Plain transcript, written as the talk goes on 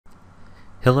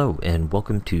Hello and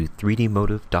welcome to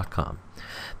 3dmotive.com.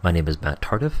 My name is Matt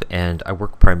Tardiff and I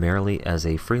work primarily as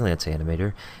a freelance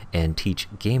animator and teach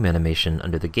game animation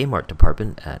under the game art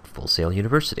department at Full Sail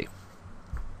University.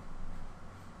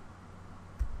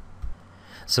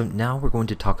 So now we're going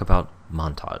to talk about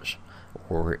montage,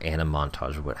 or Anim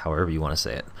Montage, however you want to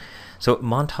say it. So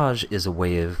montage is a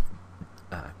way of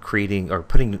creating or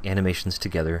putting animations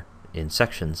together in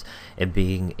sections and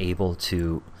being able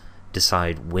to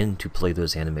decide when to play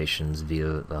those animations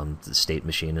via the state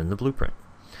machine and the blueprint.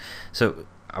 So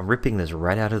I'm ripping this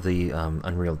right out of the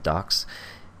Unreal docs.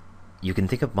 You can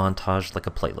think of montage like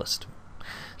a playlist.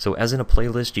 So as in a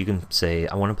playlist, you can say,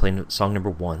 I want to play song number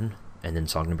 1, and then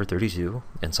song number 32,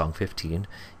 and song 15,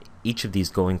 each of these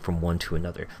going from one to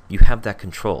another. You have that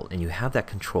control, and you have that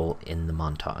control in the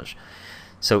montage.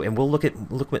 So, and we'll look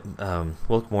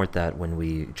more at that when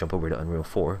we jump over to Unreal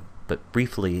 4. But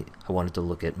briefly, I wanted to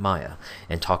look at Maya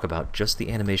and talk about just the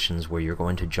animations where you're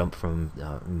going to jump from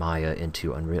Maya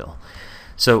into Unreal.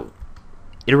 So,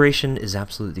 iteration is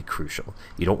absolutely crucial.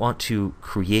 You don't want to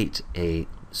create a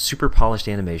super polished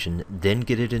animation, then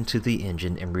get it into the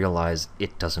engine and realize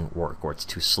it doesn't work, or it's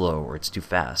too slow, or it's too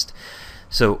fast.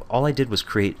 So all I did was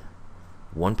create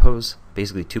one pose,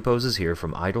 basically 2 poses here,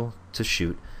 from idle to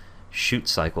shoot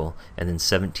cycle, and then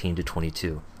 17 to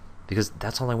 22. Because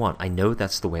that's all I want. I know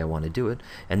that's the way I want to do it,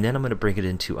 and then I'm going to bring it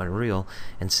into Unreal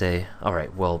and say,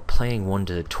 alright, well, playing 1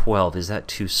 to 12, is that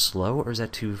too slow or is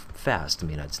that too fast? I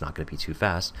mean, it's not going to be too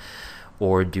fast.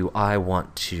 Or do I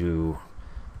want to,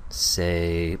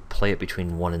 say, play it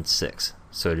between 1 and 6,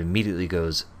 so it immediately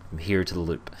goes from here to the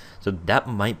loop? So that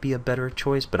might be a better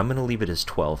choice, but I'm going to leave it as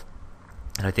 12.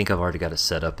 And I think I've already got it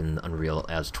set up in Unreal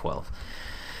as 12.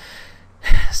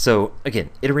 So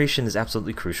again, iteration is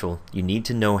absolutely crucial. You need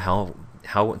to know how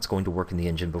it's going to work in the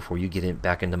engine before you get it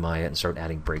back into Maya and start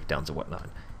adding breakdowns and whatnot.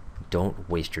 Don't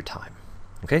waste your time.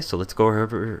 Okay, so let's go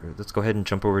ahead and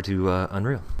jump over to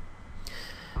Unreal.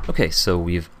 Okay, so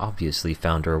we've obviously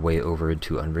found our way over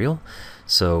into Unreal.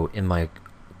 So in my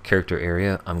character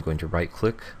area, I'm going to right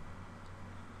click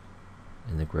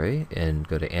in the gray and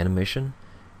go to Animation,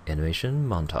 Animation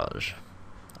Montage.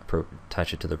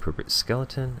 Attach it to the appropriate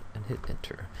skeleton and hit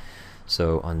enter.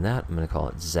 So on that, I'm going to call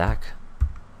it Zach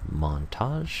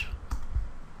Montage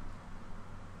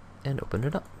and open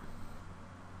it up.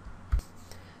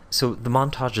 So the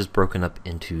montage is broken up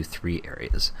into 3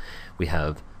 areas. We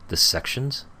have the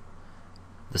sections,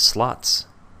 the slots,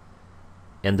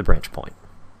 and the branch point.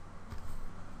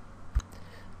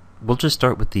 We'll just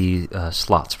start with the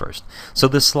slots first. So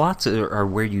the slots are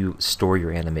where you store your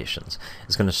animations.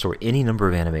 It's going to store any number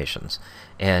of animations.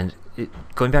 And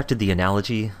going back to the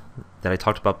analogy that I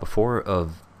talked about before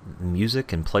of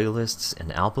music and playlists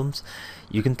and albums,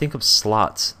 you can think of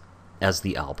slots as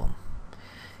the album.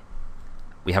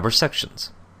 We have our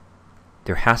sections.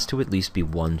 There has to at least be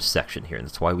one section here, and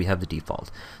that's why we have the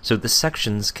default. So the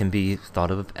sections can be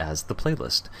thought of as the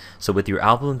playlist. So with your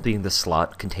album being the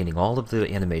slot containing all of the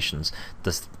animations,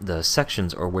 the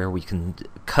sections are where we can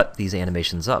cut these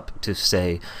animations up to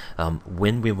say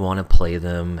when we want to play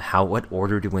them, what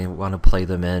order do we want to play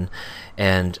them in,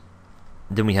 and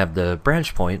then we have the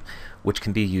branch point, which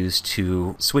can be used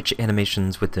to switch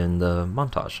animations within the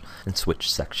montage and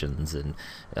switch sections. And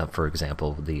for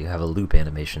example, you have a loop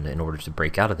animation. In order to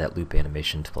break out of that loop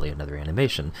animation to play another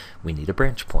animation, we need a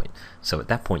branch point. So at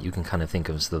that point, you can kind of think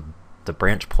of the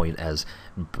branch point as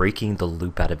breaking the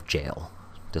loop out of jail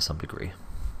to some degree,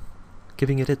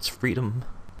 giving it its freedom.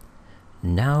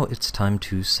 Now it's time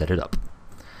to set it up.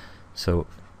 So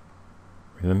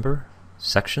remember,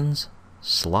 sections,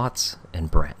 slots,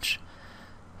 and branch.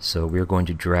 So we're going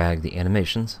to drag the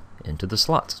animations into the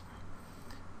slots.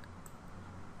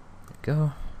 There you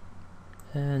go.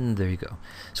 And there you go.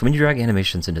 So when you drag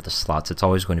animations into the slots, it's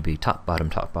always going to be top,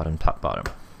 bottom, top, bottom, top,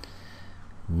 bottom.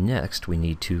 Next, we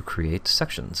need to create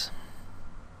sections.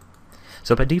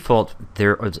 So by default,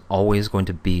 there is always going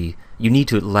to be, you need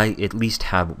to at least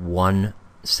have one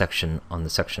section on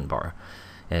the section bar.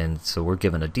 And so we're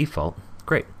given a default.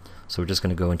 Great. So we're just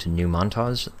going to go into New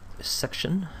Montage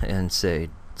Section and say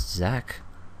Zach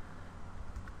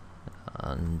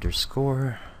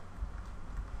 _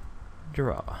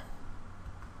 draw.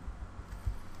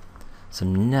 So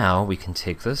now we can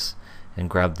take this and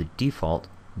grab the default,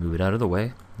 move it out of the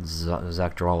way.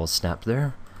 Zach draw will snap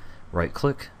there. Right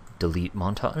click, delete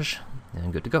montage,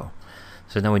 and good to go.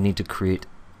 So now we need to create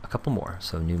a couple more.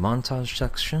 So New Montage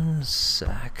Section,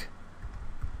 Zach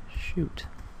shoot.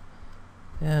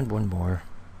 And one more.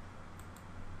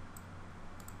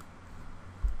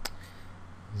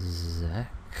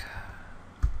 Zach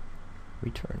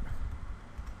return.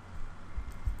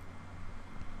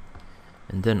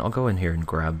 And then I'll go in here and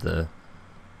grab the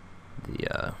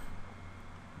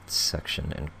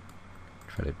section and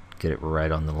try to get it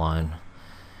right on the line.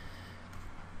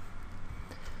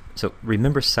 So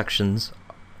remember, sections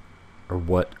are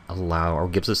what allow or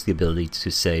gives us the ability to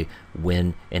say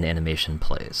when an animation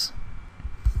plays.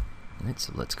 Alright,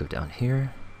 so let's go down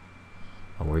here.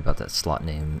 I'll worry about that slot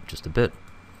name just a bit.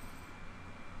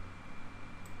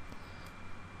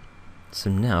 So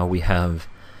now we have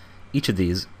each of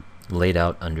these laid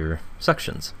out under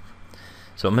sections.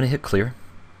 So I'm going to hit clear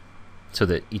so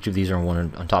that each of these are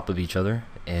one on top of each other,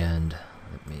 and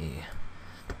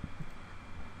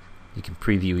you can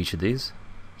preview each of these.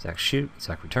 Zack shoot,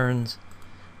 Zack returns,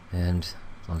 and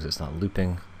as long as it's not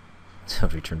looping, it'll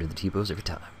return to the T-pose every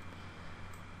time.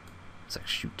 Zack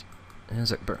shoot, and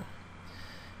Zack burn.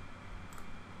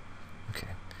 Okay,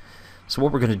 so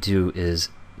what we're going to do is,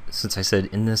 since I said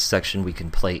in this section we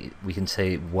can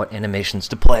say what animations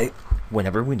to play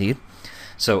whenever we need.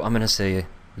 So I'm going to say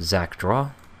Zack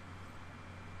draw.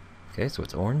 Okay, so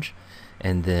it's orange.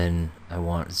 And then I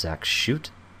want Zack shoot.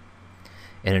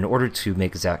 And in order to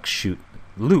make Zack shoot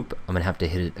loop, I'm going to have to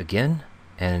hit it again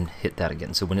and hit that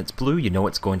again. So when it's blue, you know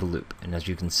it's going to loop. And as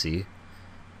you can see,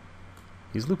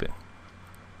 he's looping.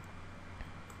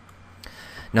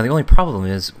 Now the only problem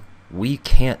is we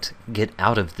can't get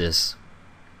out of this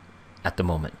at the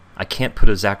moment. I can't put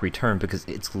a Zack return because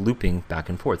it's looping back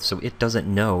and forth. So it doesn't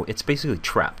know. It's basically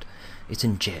trapped. It's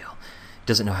in jail. It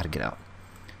doesn't know how to get out.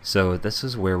 So this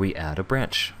is where we add a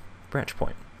branch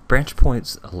point. Branch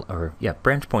points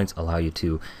allow you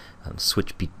to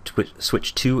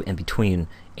switch to and between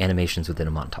animations within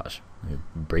a montage.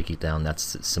 Break it down.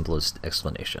 That's the simplest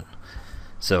explanation.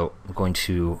 So I'm going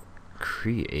to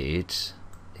create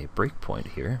a breakpoint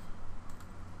here.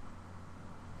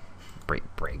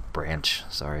 Branch,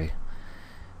 sorry,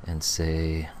 and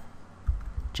say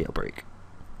jailbreak.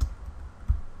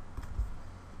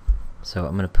 So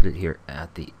I'm going to put it here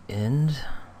at the end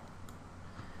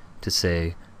to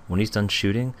say when he's done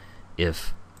shooting,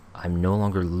 if I'm no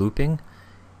longer looping,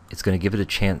 it's going to give it a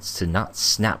chance to not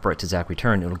snap right to Zack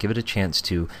return. It'll give it a chance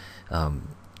to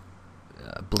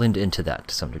blend into that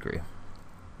to some degree.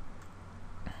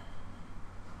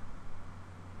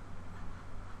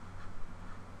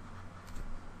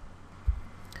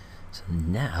 So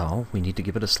now we need to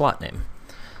give it a slot name.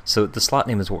 So the slot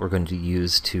name is what we're going to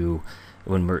use to,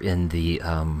 when we're in the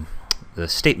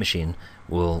state machine,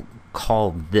 we'll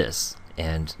call this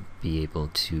and be able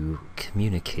to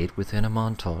communicate within a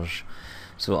montage.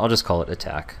 So I'll just call it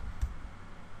attack.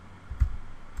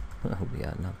 Oh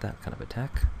yeah, not that kind of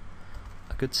attack.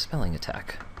 A good spelling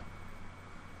attack.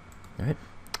 Alright,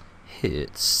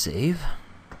 hit save.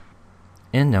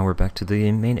 And now we're back to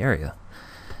the main area.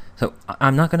 So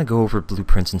I'm not going to go over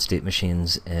blueprints and state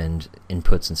machines and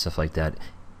inputs and stuff like that.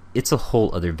 It's a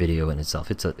whole other video in itself.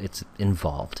 It's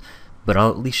involved, but I'll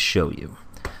at least show you.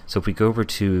 So if we go over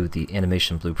to the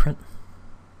animation blueprint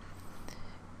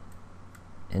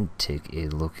and take a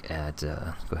look at,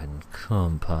 go ahead and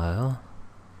compile.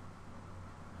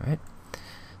 All right.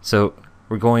 So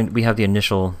we have the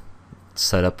initial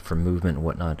setup for movement and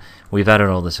whatnot. We've added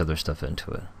all this other stuff into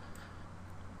it.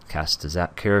 Cast as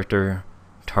that character.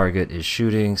 Target is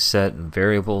shooting, set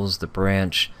variables, the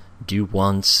branch, do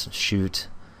once, shoot,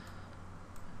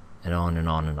 and on and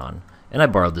on and on. And I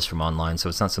borrowed this from online, so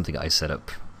it's not something I set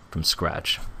up from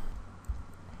scratch.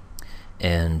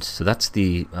 And so that's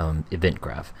the event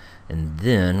graph. And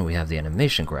then we have the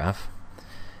animation graph,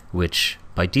 which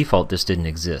by default this didn't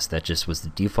exist. That just was the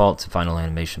default to final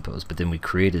animation pose. But then we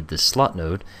created this slot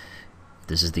node.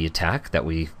 This is the attack that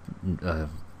we,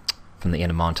 from the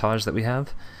Anim Montage that we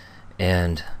have.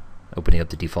 And opening up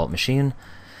the default machine,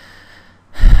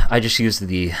 I just used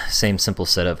the same simple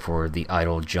setup for the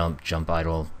idle, jump,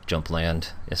 idle, jump, land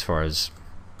as far as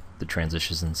the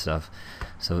transitions and stuff.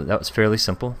 So that was fairly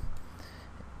simple.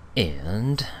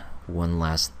 And one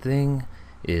last thing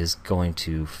is going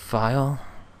to File,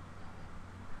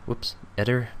 whoops,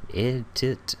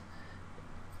 Edit,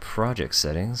 Project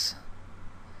Settings,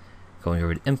 going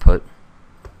over to Input,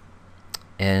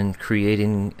 and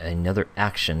creating another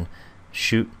action,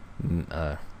 shoot,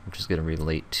 which is going to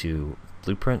relate to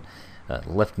blueprint,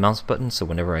 left mouse button. So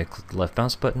whenever I click the left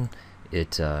mouse button,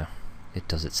 it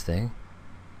does its thing.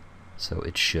 So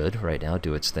it should right now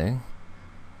do its thing.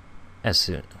 As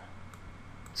soon.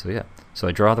 So yeah. So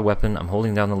I draw the weapon. I'm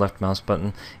holding down the left mouse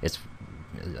button. It's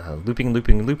looping,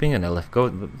 and I let go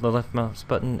the left mouse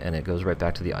button, and it goes right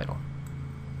back to the idle.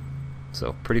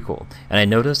 So pretty cool. And I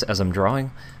notice as I'm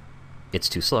drawing, it's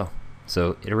too slow.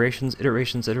 So iterations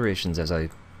as I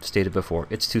stated before,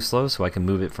 it's too slow, so I can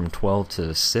move it from 12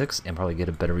 to 6 and probably get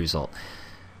a better result.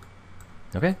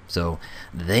 Okay, so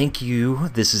thank you.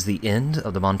 This is the end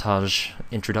of the montage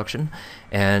introduction,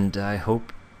 and I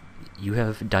hope you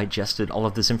have digested all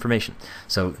of this information.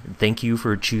 So thank you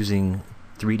for choosing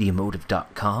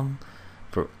 3dmotive.com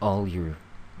for all your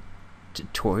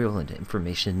tutorial and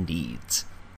information needs.